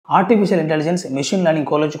Artificial intelligence machine learning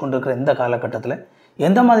கோலேஜ் கொண்டிருக்கிற இந்த காலகட்டத்தில்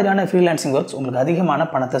எந்த மாதிரியான ஃப்ரீலான்சிங் ஒர்க்ஸ் உங்களுக்கு அதிகமான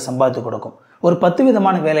பணத்தை சம்பாதித்து கொடுக்கும், ஒரு 10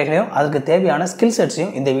 விதமான வேலைகளையும் அதுக்கு தேவையான ஸ்கில்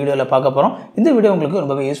செட்ஸையும் இந்த வீடியோவில் பார்க்க போகிறோம். இந்த வீடியோ உங்களுக்கு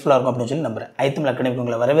ரொம்பவே யூஸ்ஃபுல்லாக இருக்கும் அப்படின்னு சொல்லி நம்புறேன். ஐத்தமிழ் அகாடமிக்கு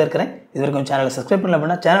உங்களை வரவேற்கிறேன். இது வரைக்கும் சேனலை சப்ஸ்கிரைப் பண்ணல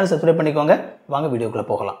அப்படின்னா சேனலை சப்ஸ்கிரைப் பண்ணிக்கோங்க. வாங்க வீடியோக்குள்ளே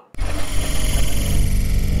போகலாம்.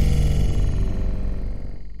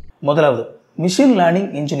 முதலாவது மிஷின் லேர்னிங்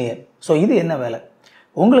இன்ஜினியர். ஸோ இது என்ன வேலை?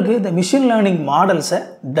 உங்களுக்கு இந்த மிஷின் லேர்னிங் மாடல்ஸை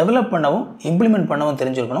டெவலப் பண்ணவும் இம்ப்ளிமெண்ட் பண்ணவும்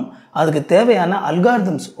தெரிஞ்சிருக்கணும். அதுக்கு தேவையான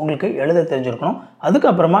அல்காரிதம்ஸ் உங்களுக்கு எழுத தெரிஞ்சிருக்கணும்.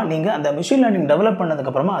 அதுக்கப்புறமா நீங்கள் அந்த மிஷின் லேர்னிங் டெவலப்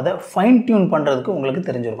பண்ணதுக்கப்புறமா அதை ஃபைன் டியூன் பண்ணுறதுக்கு உங்களுக்கு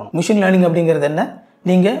தெரிஞ்சிருக்கணும். மிஷின் லேர்னிங் அப்படிங்கிறது என்ன?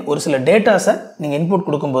 நீங்கள் ஒரு சில டேட்டாஸை நீங்கள் இன்புட்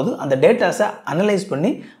கொடுக்கும்போது அந்த டேட்டாஸை அனலைஸ்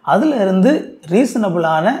பண்ணி அதில் இருந்து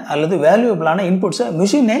ரீசனபிளான அல்லது வேல்யூபிளான இன்புட்ஸை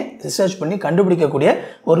மிஷினே ரிசர்ச் பண்ணி கண்டுபிடிக்கக்கூடிய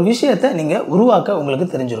ஒரு விஷயத்தை நீங்கள் உருவாக்க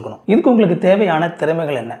உங்களுக்கு தெரிஞ்சிருக்கணும். இதுக்கு உங்களுக்கு தேவையான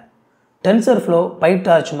திறமைகள் என்ன? டென்சர்ஃப்ளோ,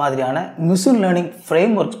 பைடார்ச் மாதிரியான மிஷின் லேர்னிங்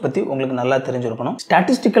ஃப்ரேம் ஒர்க்ஸ் பற்றி உங்களுக்கு நல்லா தெரிஞ்சிருக்கணும்.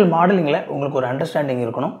 ஸ்டாட்டிஸ்டிக்கல் மாடலிங்கில் உங்களுக்கு ஒரு அண்டர்ஸ்டாண்டிங்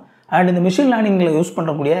இருக்கணும். அண்ட் இந்த மிஷின் லேர்னிங்கில் யூஸ்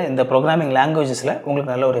பண்ணக்கூடிய இந்த ப்ரோக்ராமிங் லாங்குவேஜஸில்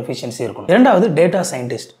உங்களுக்கு நல்ல ஒரு எஃபிஷியன்சி இருக்கணும். இரண்டாவது டேட்டா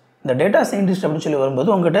சயின்டிஸ்ட். இந்த டேட்டா சயின்டிஸ்ட் அப்படின்னு சொல்லி வரும்போது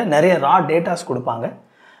உங்கள்கிட்ட நிறைய ரா டேட்டாஸ் கொடுப்பாங்க.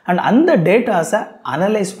 அண்ட் அந்த டேட்டாஸை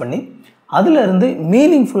அனலைஸ் பண்ணி அதிலிருந்து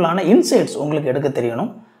மீனிங்ஃபுல்லான இன்சைட்ஸ் உங்களுக்கு எடுக்க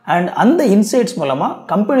தெரியணும். அண்ட் அந்த இன்சைட்ஸ் மூலமாக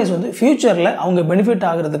கம்பெனிஸ் வந்து ஃப்யூச்சரில் அவங்க பெனிஃபிட்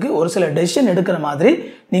ஆகிறதுக்கு ஒரு சில டெசிஷன் எடுக்கிற மாதிரி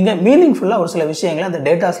நீங்கள் மீனிங்ஃபுல்லாக ஒரு சில விஷயங்களை அந்த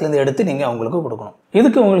டேட்டாஸ்லேருந்து எடுத்து நீங்கள் அவங்களுக்கு கொடுக்கணும்.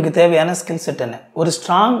 இதுக்கு உங்களுக்கு தேவையான ஸ்கில் செட் என்ன? ஒரு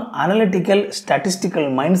strong analytical statistical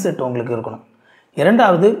mind set உங்களுக்கு இருக்கணும்.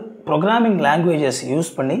 இரண்டாவது ப்ரோக்ராமிங் லாங்குவேஜஸ்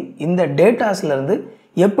யூஸ் பண்ணி இந்த டேட்டாஸ்லேருந்து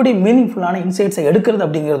எப்படி மீனிங்ஃபுல்லான இன்சைட்ஸை எடுக்கிறது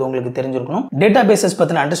அப்படிங்கிறது உங்களுக்கு தெரிஞ்சிருக்கணும். டேட்டா பேசஸ்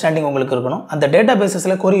பற்றின அண்டர்ஸ்டாண்டிங் உங்களுக்கு இருக்கணும். அந்த டேட்டா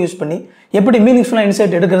பேசஸில் கொரி யூஸ் பண்ணி எப்படி மீனிங்ஃபுல்லான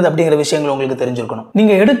இன்சைட் எடுக்கிறது அப்படிங்கிற விஷயங்கள் உங்களுக்கு தெரிஞ்சிருக்கணும்.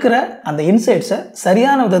 நீங்கள் எடுக்கிற அந்த இன்சைட்ஸை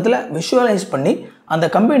சரியான விதத்தில் விஷுவலைஸ் பண்ணி அந்த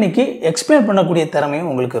கம்பெனிக்கு எக்ஸ்பிளைன் பண்ணக்கூடிய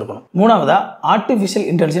திறமையும் உங்களுக்கு இருக்கணும். மூணாவதாக artificial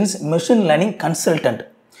intelligence machine learning consultant.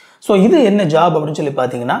 So இது என்ன ஜாப் அப்படின்னு சொல்லி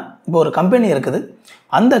பார்த்தீங்கன்னா, இப்போ ஒரு கம்பெனி இருக்குது.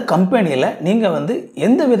 அந்த கம்பெனியில் நீங்கள் வந்து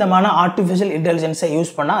எந்த விதமான ஆர்டிஃபிஷியல் இன்டெலிஜென்ஸை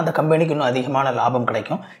யூஸ் பண்ணால் அந்த கம்பெனிக்கு இன்னும் அதிகமான லாபம்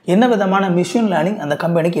கிடைக்கும், என்ன விதமான மிஷின் லேர்னிங் அந்த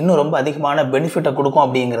கம்பெனிக்கு இன்னும் ரொம்ப அதிகமான பெனிஃபிட்டை கொடுக்கும்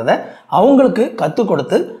அப்படிங்கிறத அவங்களுக்கு கற்றுக்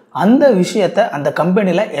கொடுத்து அந்த விஷயத்தை அந்த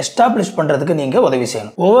கம்பெனியில் எஸ்டாப்ளிஷ் பண்ணுறதுக்கு நீங்கள் உதவி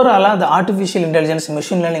செய்யணும். ஓவராலாக அந்த ஆர்டிஃபிஷியல் இன்டெலிஜென்ஸ்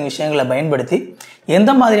மிஷின் லேர்னிங் விஷயங்களை பயன்படுத்தி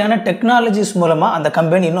எந்த மாதிரியான டெக்னாலஜிஸ் மூலமாக அந்த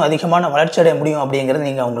கம்பெனி இன்னும் அதிகமான வளர்ச்சி அடைய முடியும் அப்படிங்கிறத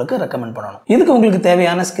நீங்கள் அவங்களுக்கு ரெக்கமெண்ட் பண்ணணும். இதுக்கு உங்களுக்கு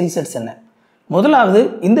தேவையான ஸ்கில் செட்ஸ் என்ன? முதலாவது,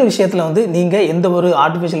 இந்த விஷயத்தில் வந்து நீங்கள் எந்த ஒரு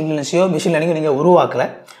ஆர்டிஃபிஷியல் இன்டெலிஜென்ஸையோ மிஷின் லேர்னிங்கோ நீங்கள் உருவாக்கலை.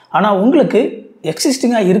 ஆனால் உங்களுக்கு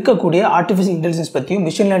எக்ஸிஸ்டிங்காக இருக்கக்கூடிய ஆர்டிஃபிஷியல் இன்டெலிஜென்ஸ் பற்றியும்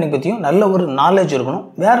மிஷின் லேர்னிங் பற்றியும் நல்ல ஒரு நாலேஜ் இருக்கணும்.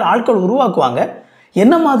 வேறு ஆட்கள் உருவாக்குவாங்க,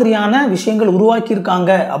 என்ன மாதிரியான விஷயங்கள்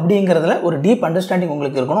உருவாக்கியிருக்காங்க அப்படிங்கிறதுல ஒரு டீப் அண்டர்ஸ்டாண்டிங்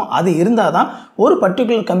உங்களுக்கு இருக்கணும். அது இருந்தால் தான் ஒரு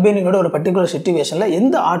பர்டிகுலர் கம்பெனியோட ஒரு பர்டிகுலர் சிச்சுவேஷனில்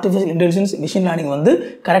எந்த ஆர்டிஃபிஷியல் இன்டெலிஜென்ஸ் மிஷின் லேர்னிங் வந்து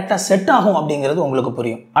கரெக்டாக செட் ஆகும் அப்படிங்கிறது உங்களுக்கு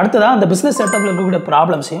புரியும். அடுத்ததாக அந்த பிஸ்னஸ் செட்டப்பில் இருக்கக்கூடிய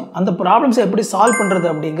ப்ராப்ளம்ஸையும் அந்த ப்ராப்ளம்ஸை எப்படி சால்வ் பண்ணுறது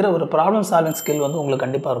அப்படிங்கிற ஒரு ப்ராப்ளம் சால்விங் ஸ்கில் வந்து உங்களுக்கு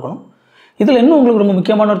கண்டிப்பாக இருக்கணும். இதில் இன்னும் உங்களுக்கு ரொம்ப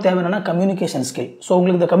முக்கியமான ஒரு தேவை என்னென்னா கம்யூனிகேஷன் ஸ்கில். ஸோ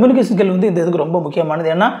உங்களுக்கு இந்த கம்யூனிகேஷன் ஸ்கில் வந்து இந்த இதுக்கு ரொம்ப முக்கியமானது.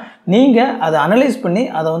 ஏன்னா நீங்கள் அதை அனலைஸ் பண்ணி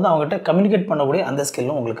அதை வந்து அவங்ககிட்ட கம்யூனிகேட் பண்ணக்கூடிய அந்த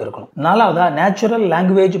ஸ்கில்லும் உங்களுக்கு இருக்கணும். நாலாவதா natural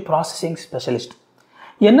language processing specialist,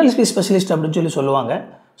 NLP specialist அப்படின்னு சொல்லுவாங்க.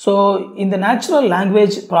 ஸோ இந்த நேச்சுரல்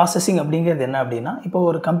லாங்குவேஜ் ப்ராசஸிங் அப்படிங்கிறது என்ன அப்படின்னா, இப்போ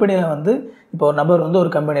ஒரு கம்பெனியில் வந்து இப்போ ஒரு நபர் வந்து ஒரு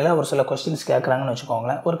கம்பெனியில் ஒரு சில கொஸ்டின்ஸ் கேட்குறாங்கன்னு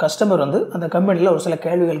வச்சுக்கோங்களேன். ஒரு கஸ்டமர் வந்து அந்த கம்பெனியில் ஒரு சில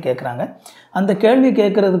கேள்விகள் கேட்குறாங்க. அந்த கேள்வி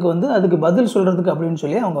கேட்குறதுக்கு வந்து அதுக்கு பதில் சொல்கிறதுக்கு அப்படின்னு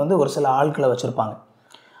சொல்லி அவங்க வந்து ஒரு சில ஆட்களை வச்சுருப்பாங்க.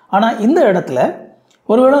 ஆனால் இந்த இடத்துல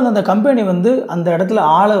ஒருவேளை அந்த கம்பெனி வந்து அந்த இடத்துல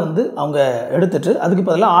ஆளை வந்து அவங்க எடுத்துகிட்டு அதுக்கு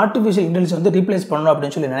பதிலாக ஆர்டிஃபிஷியல் இன்டெலிஜென்ஸ் வந்து ரீப்ளேஸ் பண்ணணும்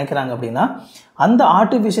அப்படின்னு சொல்லி நினைக்கிறாங்க. அப்படின்னா அந்த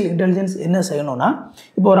ஆர்டிஃபிஷியல் இன்டெலிஜென்ஸ் என்ன செய்யணும்னா,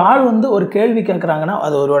 இப்போ ஒரு ஆள் வந்து ஒரு கேள்வி கேட்குறாங்கன்னா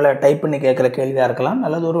அது ஒருவேளை டைப் பண்ணி கேட்குற கேள்வியாக இருக்கலாம்,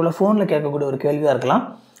 அல்லது ஒருவேளை ஃபோனில் கேட்கக்கூடிய ஒரு கேள்வியாக இருக்கலாம்.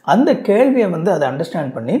 அந்த கேள்வியை வந்து அதை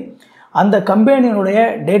அண்டர்ஸ்டாண்ட் பண்ணி அந்த கம்பெனியினுடைய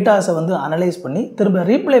டேட்டாஸை வந்து அனலைஸ் பண்ணி திரும்ப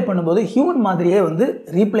ரீப்ளை பண்ணும்போது ஹியூமன் மாதிரியே வந்து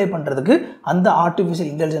ரீப்ளை பண்ணுறதுக்கு அந்த ஆர்டிஃபிஷியல்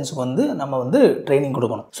இன்டெலிஜென்ஸுக்கு வந்து நம்ம வந்து ட்ரைனிங்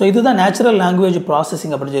கொடுக்கணும். ஸோ இதுதான் நேச்சுரல் லாங்குவேஜ்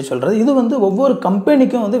ப்ராசஸிங் அப்படின்னு சொல்லி சொல்கிறது. இது வந்து ஒவ்வொரு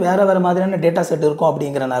கம்பெனிக்கும் வந்து வேறு மாதிரியான டேட்டா செட் இருக்கும்.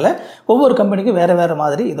 அப்படிங்கிறனால ஒவ்வொரு கம்பெனிக்கும் வேறு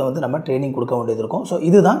மாதிரி இதை வந்து நம்ம ட்ரைனிங் கொடுக்க வேண்டியது இருக்கும். ஸோ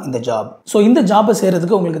இதுதான் இந்த ஜாப். ஸோ இந்த ஜாப்பை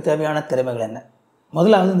செய்கிறதுக்கு உங்களுக்கு தேவையான திறமைகள் என்ன?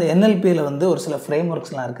 முதலாவது, இந்த NLPயில் வந்து ஒரு சில ஃப்ரேம்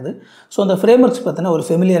ஒர்க்ஸ்லாம் இருக்குது. ஸோ அந்த ஃப்ரேம் ஒர்க்ஸ் பற்றின ஒரு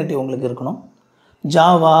ஃபெமிலியாரிட்டி உங்களுக்கு இருக்கணும்.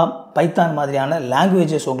 ஜாவா, பைத்தான் மாதிரியான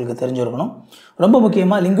லாங்குவேஜஸ் உங்களுக்கு தெரிஞ்சிருக்கணும். ரொம்ப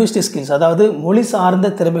முக்கியமாக லிங்குவிஸ்டிக் ஸ்கில்ஸ், அதாவது மொழி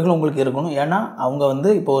சார்ந்த திறமைகளும் உங்களுக்கு இருக்கணும். ஏன்னா அவங்க வந்து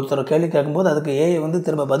இப்போ ஒருத்தர் கேள்வி கேட்கும்போது அதுக்கு ஏஐ வந்து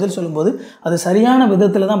திரும்ப பதில் சொல்லும்போது அது சரியான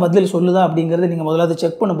விதத்தில் தான் பதில் சொல்லுதா அப்படிங்கிறது நீங்கள் முதலாவது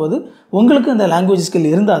செக் பண்ணும்போது உங்களுக்கு அந்த லாங்குவேஜ் ஸ்கில்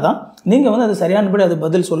இருந்தால் தான் நீங்கள் வந்து அது சரியானபடி அது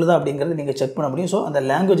பதில் சொல்லுதா அப்படிங்கிறது நீங்கள் செக் பண்ண முடியும். ஸோ அந்த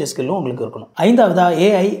லாங்குவேஜ் ஸ்கில்லும் உங்களுக்கு இருக்கணும். ஐந்தாவதாக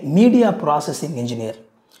AI media processing engineer.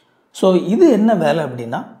 So இது என்ன வேலை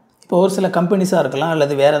அப்படின்னா, இப்போ ஒரு சில கம்பெனிஸாக இருக்கலாம்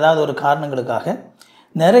அல்லது வேறு ஏதாவது ஒரு காரணங்களுக்காக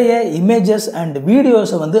நிறைய இமேஜஸ் அண்ட்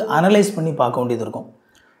வீடியோஸை வந்து அனலைஸ் பண்ணி பார்க்க வேண்டியது இருக்கும்.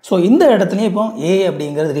 ஸோ இந்த இடத்துலையும் இப்போ ஏஐ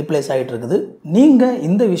அப்படிங்கிறது ரீப்ளேஸ் ஆகிட்டு இருக்குது. நீங்கள்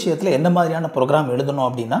இந்த விஷயத்தில் எந்த மாதிரியான ப்ரோக்ராம் எழுதணும்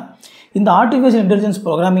அப்படின்னா, இந்த ஆர்டிஃபிஷியல் இன்டெலிஜென்ஸ்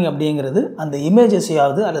ப்ரோக்ராமிங் அப்படிங்கிறது அந்த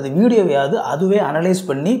இமேஜஸையாவது அல்லது வீடியோவையாவது அதுவே அனலைஸ்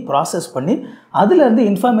பண்ணி ப்ராசஸ் பண்ணி அதுலேருந்து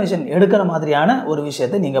இன்ஃபர்மேஷன் எடுக்கிற மாதிரியான ஒரு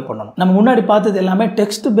விஷயத்தை நீங்கள் பண்ணணும். நம்ம முன்னாடி பார்த்தது எல்லாமே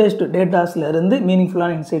டெக்ஸ்ட் பேஸ்டு டேட்டாஸ்லேருந்து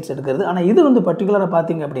மீனிங்ஃபுல்லான இன்சைட்ஸ் எடுக்கிறது. ஆனால் இது வந்து பர்டிகுலராக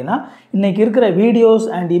பார்த்தீங்க அப்படின்னா இன்றைக்கி இருக்கிற வீடியோஸ்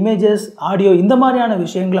அண்ட் இமேஜஸ், ஆடியோ இந்த மாதிரியான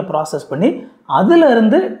விஷயங்களை ப்ராசஸ் பண்ணி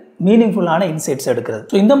அதிலிருந்து மீனிங்ஃபுல்லான இன்சைட்ஸ் எடுக்கிறது.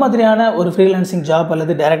 ஸோ இந்த மாதிரியான ஒரு ஃப்ரீலான்சிங் ஜாப்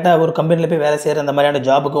அல்லது டேரெக்டாக ஒரு கம்பெனியில் போய் வேலை செய்கிற அந்த மாதிரியான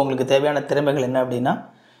ஜாபுக்கு உங்களுக்கு தேவையான திறமைகள் என்ன அப்படின்னா,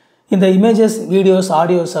 இந்த இமேஜஸ், வீடியோஸ்,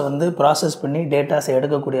 ஆடியோஸை வந்து ப்ராசஸ் பண்ணி டேட்டாஸை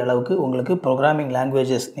எடுக்கக்கூடிய அளவுக்கு உங்களுக்கு ப்ரோக்ராமிங்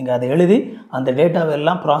லாங்குவேஜஸ் நீங்கள் அதை எழுதி அந்த டேட்டாவை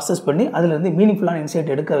எல்லாம் ப்ராசஸ் பண்ணி அதிலிருந்து மீனிங்ஃபுல்லான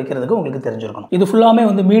இன்சைட் எடுக்க வைக்கிறதுக்கு உங்களுக்கு தெரிஞ்சிருக்கணும். இது ஃபுல்லாமே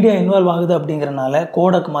வந்து மீடியா இன்வால்வ் ஆகுது அப்படிங்கிறனால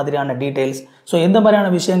கோடக் மாதிரியான டீட்டெயில்ஸ், ஸோ எந்த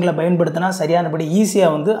மாதிரியான விஷயங்களை பயன்படுத்தினா சரியானபடி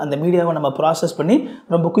ஈஸியாக வந்து அந்த மீடியாவை நம்ம ப்ராசஸ் பண்ணி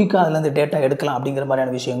ரொம்ப குயிக்காக அதுலேருந்து டேட்டா எடுக்கலாம் அப்படிங்கிற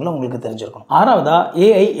மாதிரியான விஷயங்களும் உங்களுக்கு தெரிஞ்சிருக்கணும். ஆறாவதா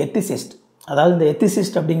ஏஐ எத்திசிஸ்ட். அதாவது இந்த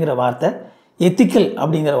எத்திசிஸ்ட் அப்படிங்கிற வார்த்தை எத்திக்கல்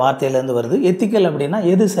அப்படிங்கிற வார்த்தையிலேருந்து வருது. எத்திக்கல் அப்படின்னா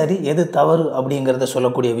எது சரி எது தவறு அப்படிங்கிறத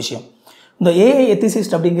சொல்லக்கூடிய விஷயம். இந்த ஏஐ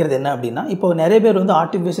எத்திசிஸ்ட் அப்படிங்கிறது என்ன அப்படின்னா, இப்போ நிறைய பேர் வந்து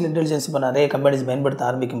ஆர்டிஃபிஷியல் இன்டெலிஜென்ஸ் இப்போ நிறைய கம்பெனிஸ் பயன்படுத்த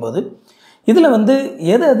ஆரம்பிக்கும் போது இதில் வந்து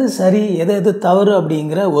எது சரி எது தவறு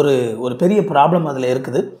அப்படிங்கிற ஒரு பெரிய ப்ராப்ளம் அதில்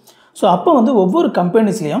இருக்குது. ஸோ அப்போ வந்து ஒவ்வொரு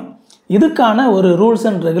கம்பெனிஸ்லேயும் இதுக்கான ஒரு ரூல்ஸ்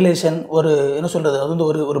அண்ட் ரெகுலேஷன், என்ன சொல்கிறது, அது வந்து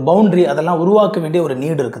ஒரு பவுண்ட்ரி அதெல்லாம் உருவாக்க வேண்டிய ஒரு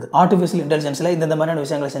நீடு இருக்குது. ஆர்டிஃபிஷியல் இன்டெலிஜென்ஸில் இந்த மாதிரியான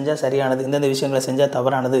விஷயங்களை செஞ்சால் சரியானது, இந்தந்த விஷயங்களை செஞ்சால்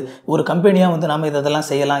தவறானது, ஒரு கம்பெனியாக வந்து நம்ம இதெல்லாம்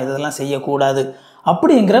செய்யலாம் இதெல்லாம் செய்யக்கூடாது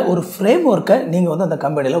அப்படிங்கிற ஒரு ஃப்ரேம் ஒர்க்கை நீங்கள் வந்து அந்த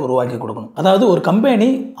கம்பெனியில் உருவாக்கி கொடுக்கணும். அதாவது ஒரு கம்பெனி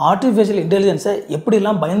ஆர்டிஃபிஷியல் இன்டெலிஜென்ஸை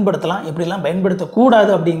எப்படிலாம் பயன்படுத்தலாம் எப்படிலாம்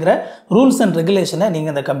பயன்படுத்தக்கூடாது அப்படிங்கிற ரூல்ஸ் அண்ட் ரெகுலேஷனை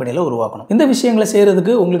நீங்கள் அந்த கம்பெனியில் உருவாக்கணும். இந்த விஷயங்களை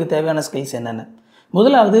செய்கிறதுக்கு உங்களுக்கு தேவையான ஸ்கில்ஸ் என்னென்ன?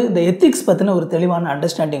 முதலாவது இந்த எத்திக்ஸ் பற்றின ஒரு தெளிவான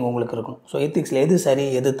அண்டர்ஸ்டாண்டிங் உங்களுக்கு இருக்கணும். ஸோ எத்திக்ஸில் எது சரி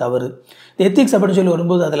எது தவறு, எத்திக்ஸ் அப்படின்னு சொல்லி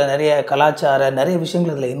வரும்போது அதில் நிறைய கலாச்சார நிறைய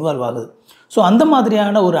விஷயங்கள் அதில் இன்வால்வ் ஆகுது. ஸோ அந்த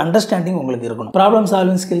மாதிரியான ஒரு அண்டர்ஸ்டாண்டிங் உங்களுக்கு இருக்கணும். ப்ராப்ளம்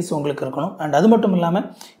சால்விங் ஸ்கில்ஸ் உங்களுக்கு இருக்கணும். அண்ட் அது மட்டும் இல்லாமல்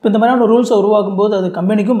இப்போ இந்த மாதிரியான ரூல்ஸை உருவாக்கும் போது அது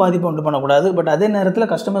கம்பெனிக்கும் பாதிப்பை உண்டு பண்ணக்கூடாது, பட் அதே நேரத்தில்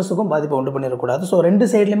கஸ்டமர்ஸுக்கும் பாதிப்பை உண்டு பண்ணிடக்கூடாது. ஸோ ரெண்டு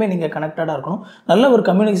சைட்லையுமே நீங்கள் கனெக்டடாக இருக்கணும். நல்ல ஒரு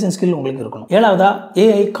கம்யூனிகேஷன் ஸ்கில் உங்களுக்கு இருக்கணும். ஏழாவதா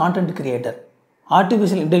ஏஐ கான்டென்ட் கிரியேட்டர்.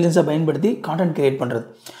 ஆர்டிஃபிஷியல் இன்டெலிஜென்ஸை பயன்படுத்தி கான்டென்ட் கிரியேட் பண்ணுறது.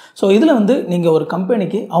 ஸோ இதில் வந்து நீங்கள் ஒரு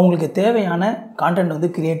கம்பெனிக்கு அவங்களுக்கு தேவையான கான்டென்ட் வந்து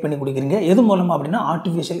கிரியேட் பண்ணி கொடுக்குறீங்க. எது மூலமாக அப்படின்னா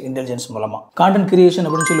ஆர்டிஃபிஷியல் இன்டெலிஜென்ஸ் மூலமாக. கான்டென்ட் கிரியேஷன்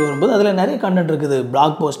அப்படின்னு சொல்லி வரும்போது அதில் நிறைய கான்டென்ட் இருக்குது.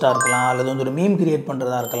 பிளாக் போஸ்ட்டாக இருக்கலாம், அல்லது வந்து ஒரு மீம் கிரியேட்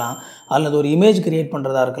பண்ணுறதா இருக்கலாம், அல்லது ஒரு இமேஜ் கிரியேட்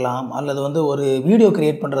பண்ணுறதா இருக்கலாம், அல்லது வந்து ஒரு வீடியோ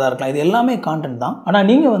கிரியேட் பண்ணுறதா இருக்கலாம். இது எல்லாமே கான்டென்ட் தான். ஆனால்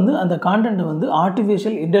நீங்கள் வந்து அந்த கான்டென்ட் வந்து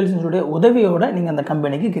ஆர்டிஃபிஷியல் இன்டெலிஜென்ஸுடைய உதவியோட நீங்கள் அந்த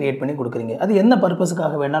கம்பெனிக்கு கிரியேட் பண்ணி கொடுக்குறீங்க. அது என்ன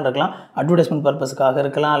பர்பஸுக்காக வேணாலும் இருக்கலாம், அட்வர்டைஸ்மெண்ட் பர்பஸுக்காக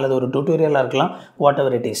இருக்கலாம், அல்லது ஒரு டியூட்டோரியலாக இருக்கலாம், வாட்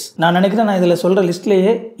எவர் இட் இஸ். நான் நினைக்கிறேன் நான் இதில் சொல்கிற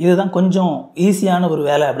லிஸ்ட்லேயே இதுதான் கொஞ்சம் ஈஸியான ஒரு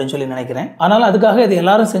வேலை அப்படின்னு சொல்லி நினைக்கிறேன். ஆனால் அதுக்காக இதை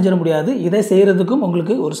எல்லாரும் செஞ்சிட முடியாது. இதை செய்கிறதுக்கும்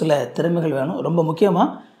உங்களுக்கு ஒரு சில திறமைகள் வேணும். ரொம்ப முக்கியமாக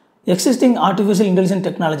எக்ஸிஸ்டிங் ஆர்டிஃபிஷியல் இன்டெலிஜென்ஸ்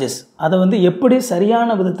டெக்னாலஜிஸ் அதை வந்து எப்படி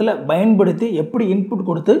சரியான விதத்தில் பயன்படுத்தி எப்படி இன்புட்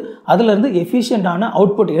கொடுத்து அதிலிருந்து எஃபிஷியண்டான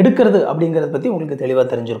அவுட்புட் எடுக்கிறது அப்படிங்கிறத பற்றி உங்களுக்கு தெளிவாக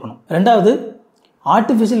தெரிஞ்சிருக்கணும். ரெண்டாவது,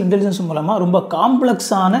 ஆர்டிஃபிஷியல் இன்டெலிஜென்ஸ் மூலமாக ரொம்ப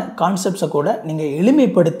காம்ப்ளெக்ஸான கான்செப்ட்ஸை கூட நீங்கள்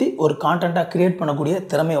எளிமைப்படுத்தி ஒரு கான்டென்ட்டாக கிரியேட் பண்ணக்கூடிய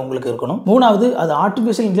திறமை உங்களுக்கு இருக்கணும். மூணாவது, அது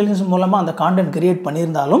ஆர்டிஃபிஷியல் இன்டெலிஜென்ஸ் மூலமாக அந்த கான்டென்ட் கிரியேட்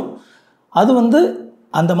பண்ணியிருந்தாலும் அது வந்து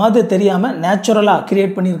அந்த மாதிரி தெரியாமல் நேச்சுரலாக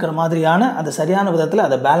கிரியேட் பண்ணியிருக்கிற மாதிரியான அதை சரியான விதத்தில்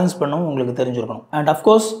அதை பேலன்ஸ் பண்ணவும் உங்களுக்கு தெரிஞ்சிருக்கணும். அண்ட்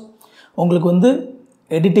அஃப்கோர்ஸ் உங்களுக்கு வந்து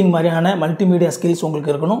எடிட்டிங் மாதிரியான மல்டிமீடியா ஸ்கில்ஸ்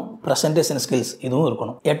உங்களுக்கு இருக்கணும். ப்ரெசன்டேஷன் ஸ்கில்ஸ் இதுவும்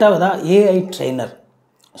இருக்கணும். எட்டாவதாக ஏஐ ட்ரெய்னர்.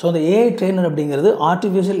 ஸோ அந்த ஏஐ ட்ரெய்னர் அப்படிங்கிறது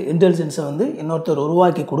ஆர்டிஃபிஷியல் இன்டெலிஜென்ஸை வந்து இன்னொருத்தர்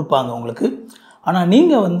உருவாக்கி கொடுப்பாங்க உங்களுக்கு. ஆனால்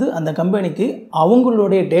நீங்கள் வந்து அந்த கம்பெனிக்கு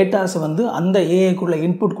அவங்களுடைய டேட்டாஸை வந்து அந்த ஏஐக்குள்ளே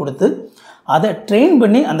இன்புட் கொடுத்து அதை ட்ரெயின்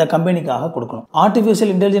பண்ணி அந்த கம்பெனிக்காக கொடுக்கணும்.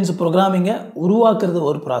 ஆர்டிஃபிஷியல் இன்டெலிஜென்ஸ் ப்ரோக்ராமிங்கை உருவாக்குறது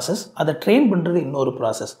ஒரு ப்ராசஸ், அதை ட்ரெயின் பண்ணுறது இன்னொரு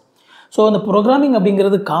ப்ராசஸ். ஸோ அந்த ப்ரோக்ராமிங்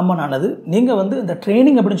அப்படிங்கிறது காமனானது. நீங்கள் வந்து இந்த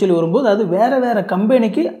ட்ரைனிங் அப்படின்னு சொல்லி வரும்போது அது வேறு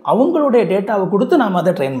கம்பெனிக்கு அவங்களுடைய டேட்டாவை கொடுத்து நாம்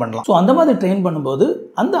அதை ட்ரெயின் பண்ணலாம். ஸோ அந்த மாதிரி ட்ரெயின் பண்ணும்போது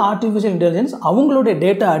அந்த ஆர்டிஃபிஷியல் இன்டெலிஜென்ஸ் அவங்களுடைய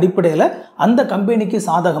டேட்டா அடிப்படையில் அந்த கம்பெனிக்கு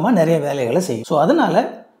சாதகமாக நிறைய வேலைகளை செய்யும். ஸோ அதனால்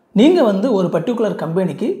நீங்கள் வந்து ஒரு பர்டிகுலர்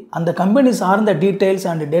கம்பெனிக்கு அந்த கம்பெனி சார்ந்த டீட்டெயில்ஸ்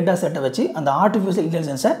அண்ட் டேட்டா செட்டை வச்சு அந்த ஆர்டிஃபிஷியல்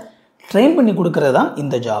இன்டெலிஜென்ஸை ட்ரெயின் பண்ணி கொடுக்கறது தான்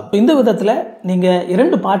இந்த ஜாப். இந்த விதத்தில் நீங்கள்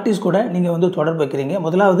 2 பார்ட்டிஸ் கூட நீங்கள் வந்து தொடர்பு வைக்கிறீங்க.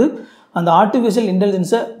 முதலாவது அந்த ஆர்டிஃபிஷியல்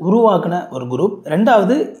இன்டெலிஜென்ஸை உருவாக்கின ஒரு குரூப்,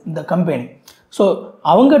 ரெண்டாவது இந்த கம்பெனி. ஸோ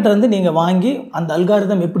அவங்ககிட்ட இருந்து நீங்கள் வாங்கி அந்த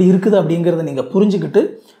அல்காரிதம் எப்படி இருக்குது அப்படிங்கிறத நீங்கள் புரிஞ்சுக்கிட்டு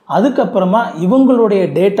அதுக்கப்புறமா இவங்களுடைய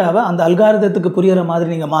டேட்டாவை அந்த அல்காரிதத்துக்கு புரிகிற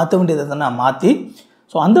மாதிரி நீங்கள் மாற்ற வேண்டியதை மாற்றி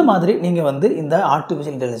ஸோ அந்த மாதிரி நீங்கள் வந்து இந்த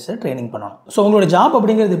ஆர்டிஃபிஷியல் இன்டெலிஜென்ஸை ட்ரைனிங் பண்ணணும். ஸோ உங்களோட ஜாப்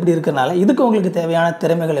அப்படிங்கிறது எப்படி இருக்கிறனால இதுக்கு உங்களுக்கு தேவையான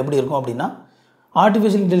திறமைகள் எப்படி இருக்கும் அப்படின்னா,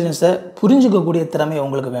 ஆர்டிஃபிஷியல் இன்டெலிஜென்ஸை புரிஞ்சுக்கக்கூடிய திறமை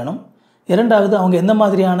உங்களுக்கு வேணும். இரண்டாவது, அவங்க எந்த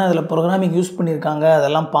மாதிரியான அதில் ப்ரோக்ராமிங் யூஸ் பண்ணியிருக்காங்க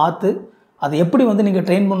அதெல்லாம் பார்த்து அதை எப்படி வந்து நீங்கள்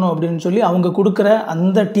ட்ரெயின் பண்ணணும் அப்படின்னு சொல்லி அவங்க கொடுக்குற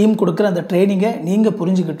அந்த டீம் கொடுக்குற அந்த ட்ரைனிங்கை நீங்கள்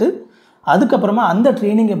புரிஞ்சுக்கிட்டு அதுக்கப்புறமா அந்த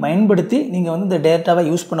ட்ரைனிங்கை பயன்படுத்தி நீங்கள் வந்து இந்த டேட்டாவை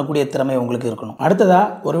யூஸ் பண்ணக்கூடிய திறமை உங்களுக்கு இருக்கணும்.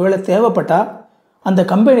 அடுத்ததாக ஒருவேளை தேவைப்பட்டால் அந்த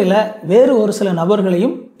கம்பெனியில் வேறு ஒரு சில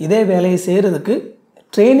நபர்களையும் இதே வேலையை செய்கிறதுக்கு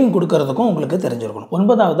ட்ரைனிங் கொடுக்கறதுக்கும் உங்களுக்கு தெரிஞ்சிருக்கணும்.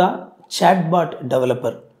 9வதாக சேட்பாட்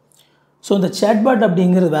டெவலப்பர். ஸோ இந்த சேட்பாட்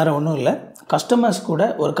அப்படிங்கிறது வேறு ஒன்றும் இல்லை, கஸ்டமர்ஸ் கூட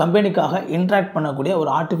ஒரு கம்பெனிக்காக இன்ட்ராக்ட் பண்ணக்கூடிய ஒரு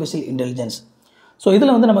ஆர்டிஃபிஷியல் இன்டெலிஜென்ஸ். ஸோ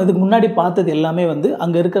இதில் வந்து நம்ம இதுக்கு முன்னாடி பார்த்தது எல்லாமே வந்து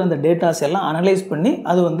அங்கே இருக்கிற அந்த டேட்டாஸ் எல்லாம் அனலைஸ் பண்ணி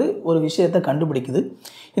அது வந்து ஒரு விஷயத்தை கண்டுபிடிக்குது.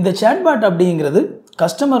 இந்த சேட்பாட் அப்படிங்கிறது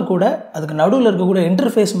கஸ்டமர் கூட அதுக்கு நடுவில் இருக்கக்கூடிய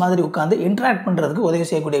இன்டர்ஃபேஸ் மாதிரி உட்காந்து இன்ட்ராக்ட் பண்ணுறதுக்கு உதவி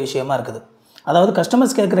செய்யக்கூடிய விஷயமா இருக்குது. அதாவது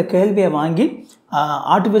கஸ்டமர்ஸ் கேட்குற கேள்வியை வாங்கி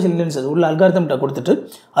ஆர்டிஃபிஷியல் இன்டெலிஜென்ஸ் உள்ள அல்காரிதம்கிட்ட கொடுத்துட்டு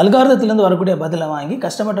அல்காரிதத்துலேருந்து வரக்கூடிய பதிலை வாங்கி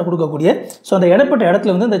கஸ்டமர்கிட்ட கொடுக்கக்கூடிய ஸோ அந்த இடப்பட்ட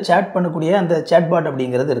இடத்துல வந்து இந்த சேட் பண்ணக்கூடிய அந்த சேட்பாட்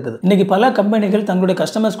அப்படிங்கிறது இருக்குது. இன்றைக்கி பல கம்பெனிகள் தங்களுடைய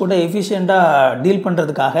கஸ்டமர்ஸ் கூட எஃபிஷியண்ட்டாக டீல்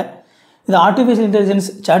பண்ணுறதுக்காக இந்த ஆர்டிஃபிஷியல் இன்டெலிஜென்ஸ்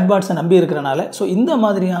சேட்பாட்ஸை நம்பி இருக்கிறனால ஸோ இந்த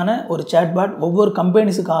மாதிரியான ஒரு சேட்பாட் ஒவ்வொரு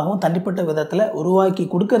கம்பெனிஸுக்காகவும் தனிப்பட்ட விதத்தில் உருவாக்கி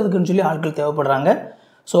கொடுக்கறதுக்குன்னு சொல்லி ஆட்கள் தேவைப்படுறாங்க.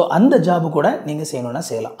 ஸோ அந்த ஜாபு கூட நீங்கள் செய்யணும்னா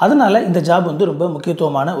செய்யலாம். அதனால் இந்த ஜாப் வந்து ரொம்ப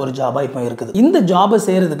முக்கியத்துவமான ஒரு ஜாபாக இப்போ இருக்குது. இந்த ஜாபை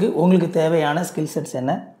செய்கிறதுக்கு உங்களுக்கு தேவையான ஸ்கில் செட்ஸ்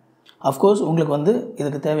என்ன? அஃப்கோர்ஸ் உங்களுக்கு வந்து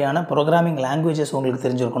இதுக்கு தேவையான ப்ரோக்ராமிங் லாங்குவேஜஸ் உங்களுக்கு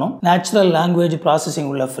தெரிஞ்சிருக்கணும். நேச்சுரல் லாங்குவேஜ்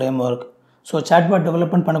ப்ராசஸிங் உள்ள frame work, so chatbot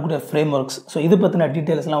development பண்ணக்கூடிய ஃப்ரேம் ஒர்க்ஸ், ஸோ இது பற்றின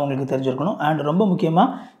டீட்டெயில்ஸ்லாம் உங்களுக்கு தெரிஞ்சிருக்கணும். அண்ட் ரொம்ப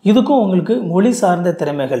முக்கியமாக இதுக்கும் உங்களுக்கு மொழி சார்ந்த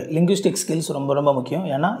திறமைகள், லிங்குவிஸ்டிக் ஸ்கில்ஸ் ரொம்ப ரொம்ப முக்கியம்.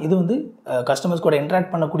 ஏன்னா இது வந்து கஸ்டமர்ஸ் கூட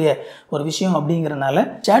இன்ட்ராக்ட் பண்ணக்கூடிய ஒரு விஷயம் அப்படிங்கிறனால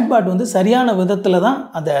சேட்பாட் வந்து சரியான விதத்தில் தான்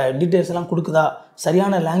அந்த டீட்டெயில்ஸ் எல்லாம் கொடுக்குதா,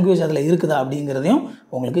 சரியான லாங்குவேஜ் அதில் இருக்குதா அப்படிங்கிறதையும்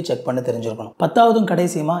உங்களுக்கு செக் பண்ண தெரிஞ்சிருக்கணும். 10வதும்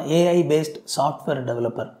கடைசியமாக ஏஐ பேஸ்ட் சாஃப்ட்வேர்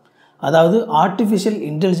டெவலப்பர். அதாவது ஆர்டிஃபிஷியல்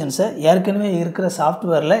இன்டெலிஜென்ஸை ஏற்கனவே இருக்கிற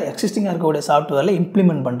சாஃப்ட்வேரில் எக்ஸிஸ்டிங்காக இருக்கக்கூடிய சாஃப்ட்வேரில்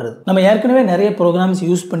இம்ப்ளிமெண்ட் பண்ணுறது. நம்ம ஏற்கனவே நிறைய ப்ரோக்ராம்ஸ்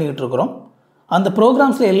யூஸ் பண்ணிக்கிட்டு இருக்கிறோம். அந்த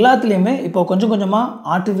ப்ரோக்ராம்ஸில் எல்லாத்துலேயுமே இப்போ கொஞ்சம்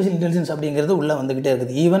கொஞ்சமாக ஆர்டிஃபிஷியல் இன்டெலிஜென்ஸ் அப்படிங்கிறது உள்ளே வந்துக்கிட்டே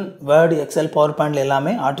இருக்குது. ஈவன் வேர்டு, எக்ஸல், பவர் பாயிண்டில்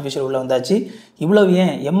எல்லாமே ஆர்டிஃபிஷியல் உள்ளே வந்தாச்சு. இவ்வளவு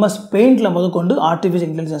ஏன் எம்எஸ் பெயிண்டில் முதற்கொண்டு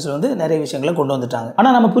ஆர்டிஃபிஷியல் இன்டெலிஜென்ஸில் வந்து நிறைய விஷயங்களை கொண்டு வந்துட்டாங்க.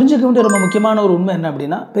 ஆனால் நம்ம புரிஞ்சிக்க வேண்டிய ரொம்ப முக்கியமான ஒரு உண்மை என்ன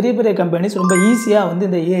அப்படின்னா, பெரிய பெரிய கம்பெனிஸ் ரொம்ப ஈஸியாக வந்து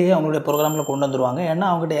இந்த ஏஐ அவங்களுடைய ப்ரோக்ராமில் கொண்டு வந்துருவாங்க. ஏன்னா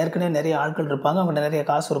அவங்ககிட்ட ஏற்கனவே நிறைய ஆட்கள் இருப்பாங்க, அவங்ககிட்ட நிறைய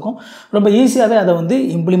காசு இருக்கும், ரொம்ப ஈஸியாகவே அதை வந்து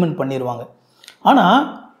இம்ப்ளிமெண்ட் பண்ணிடுவாங்க. ஆனால்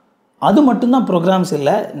அது மட்டும்தான் ப்ரோக்ராம்ஸ்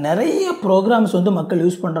இல்லை, நிறைய ப்ரோக்ராம்ஸ் வந்து மக்கள்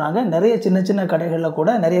யூஸ் பண்ணுறாங்க. நிறைய சின்ன சின்ன கடைகளில் கூட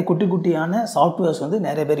நிறைய குட்டி குட்டியான சாஃப்ட்வேர்ஸ் வந்து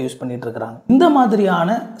நிறைய பேர் யூஸ் பண்ணிகிட்டு இருக்கிறாங்க. இந்த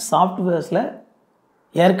மாதிரியான சாஃப்ட்வேர்ஸில்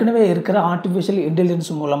ஏற்கனவே இருக்கிற ஆர்டிஃபிஷியல்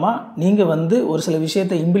இன்டெலிஜென்ஸ் மூலமாக நீங்கள் வந்து ஒரு சில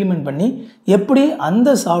விஷயத்தை இம்ப்ளிமெண்ட் பண்ணி எப்படி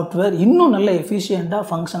அந்த சாஃப்ட்வேர் இன்னும் நல்ல எஃபிஷியண்ட்டாக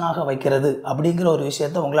ஃபங்க்ஷனாக வைக்கிறது அப்படிங்கிற ஒரு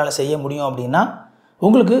விஷயத்தை உங்களால் செய்ய முடியும் அப்படின்னா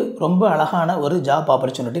உங்களுக்கு ரொம்ப அழகான ஒரு ஜாப்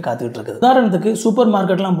ஆப்பர்ச்சுனிட்டி காத்துக்கிட்டு இருக்குது. உதாரணத்துக்கு சூப்பர்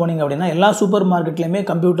மார்க்கெட்லாம் போனீங்க அப்படின்னா எல்லா சூப்பர் மார்க்கெட்லேயுமே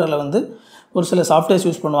கம்ப்யூட்டரில் வந்து ஒரு சில சாஃப்ட்வேர்ஸ்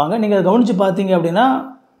யூஸ் பண்ணுவாங்க. நீங்கள் அதை கவனித்து பார்த்தீங்க அப்படின்னா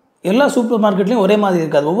எல்லா சூப்பர் மார்க்கெட்லேயும் ஒரே மாதிரி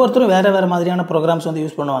இருக்காது. ஒவ்வொருத்தரும் வேறு மாதிரியான ப்ரோக்ராம்ஸ் வந்து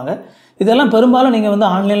யூஸ் பண்ணுவாங்க. இதெல்லாம் பெரும்பாலும் நீங்கள் வந்து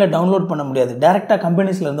ஆன்லைனில் டவுன்லோட் பண்ண முடியாது, டேரெக்டாக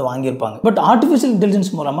கம்பெனிஸ்லேருந்து வாங்கியிருப்பாங்க. பட் ஆர்டிஃபிஷியல்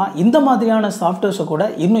இன்டெலிஜென்ஸ் மூலமாக இந்த மாதிரியான சாஃப்ட்வேர்ஸை கூட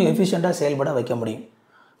இன்னும் எஃபிஷியண்ட்டாக செயல்பட வைக்க முடியும்.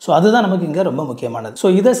 ஸோ அதுதான் நமக்கு இங்கே ரொம்ப முக்கியமானது. ஸோ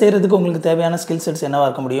இதை செய்கிறதுக்கு உங்களுக்கு தேவையான ஸ்கில் செட்ஸ் என்னவாக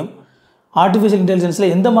இருக்க முடியும்? ஆர்டிஃபிஷியல்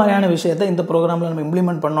இன்டெலிஜென்ஸில் எந்த மாதிரியான விஷயத்தை இந்த ப்ரோக்ராமில் நம்ம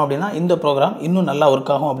இம்ப்ளிமெண்ட் பண்ணோம் அப்படின்னா இந்த ப்ரோக்ராம் இன்னும் நல்லா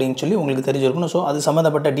ஒர்க் ஆகும் அப்படின்னு சொல்லி உங்களுக்கு தெரிஞ்சிருக்கணும். ஸோ அது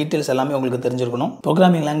சம்மந்தப்பட்ட டீட்டெயில்ஸ் எல்லாமே உங்களுக்கு தெரிஞ்சிருக்கணும்.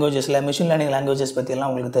 ப்ரோக்ராமிங் லாங்குவேஜஸில் மிஷின் லேர்னிங் லாங்குவேஜஸ் பற்றியெல்லாம்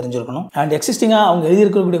உங்களுக்கு தெரிஞ்சிருக்கணும். அண்ட் எக்ஸிஸ்டிங்காக அவங்க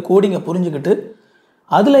எழுதியிருக்கக்கூடிய கோடிங்கை புரிஞ்சுக்கிட்டு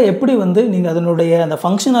அதில் எப்படி வந்து நீங்கள் அதனுடைய அந்த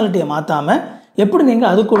ஃபங்க்ஷனாலிட்டியை மாற்றாமல் எப்படி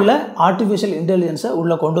நீங்கள் அதுக்குள்ளே ஆர்டிஃபிஷியல் இன்டெலிஜென்ஸை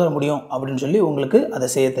உள்ளே கொண்டு வர முடியும் அப்படின்னு சொல்லி உங்களுக்கு அதை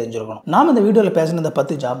செய்ய தெரிஞ்சிருக்கணும். நாம் இந்த வீடியோவில் பேசின இந்த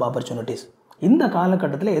 10 ஜாப் ஆப்பர்ச்சுனிட்டிஸ் இந்த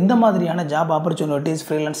காலகட்டத்தில் எந்த மாதிரியான ஜாப் ஆப்பர்ச்சுனிட்டிஸ்,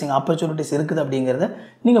 ஃப்ரீலான்சிங் ஆப்பர்ச்சுனிட்டிஸ் இருக்குது அப்படிங்கிறத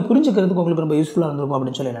நீங்கள் புரிஞ்சுக்கிறதுக்கு உங்களுக்கு ரொம்ப யூஸ்ஃபுல்லாக இருந்திருக்கும்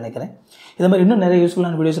அப்படின்னு சொல்லி நினைக்கிறேன். இதே மாதிரி இன்னும் நிறைய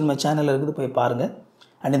யூஸ்ஃபுல்லான வீடியோஸ் நம்ம சேனலில் இருக்குது, போய் பாருங்கள்.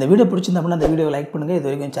 அண்ட் இந்த வீடியோ பிடிச்சிருந்தா அப்படின்னா இந்த வீடியோ லைக் பண்ணுங்கள். இது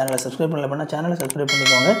வரைக்கும் சேனலை சப்ஸ்கிரைப் பண்ணல அப்படின்னா சேனலை சப்ஸ்கிரைப்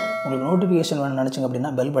பண்ணிக்கோங்க. உங்களுக்கு நோட்டிஃபிகேஷன் வேணும்னு நினச்சிங்க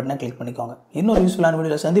அப்படின்னா பெல் பட்டனை கிளிக் பண்ணிக்கோங்க. இன்னொரு யூஸ்ஃபுல்லான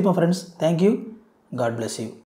வீடியோவில் சந்திப்போம் friends. Thank you. God bless you.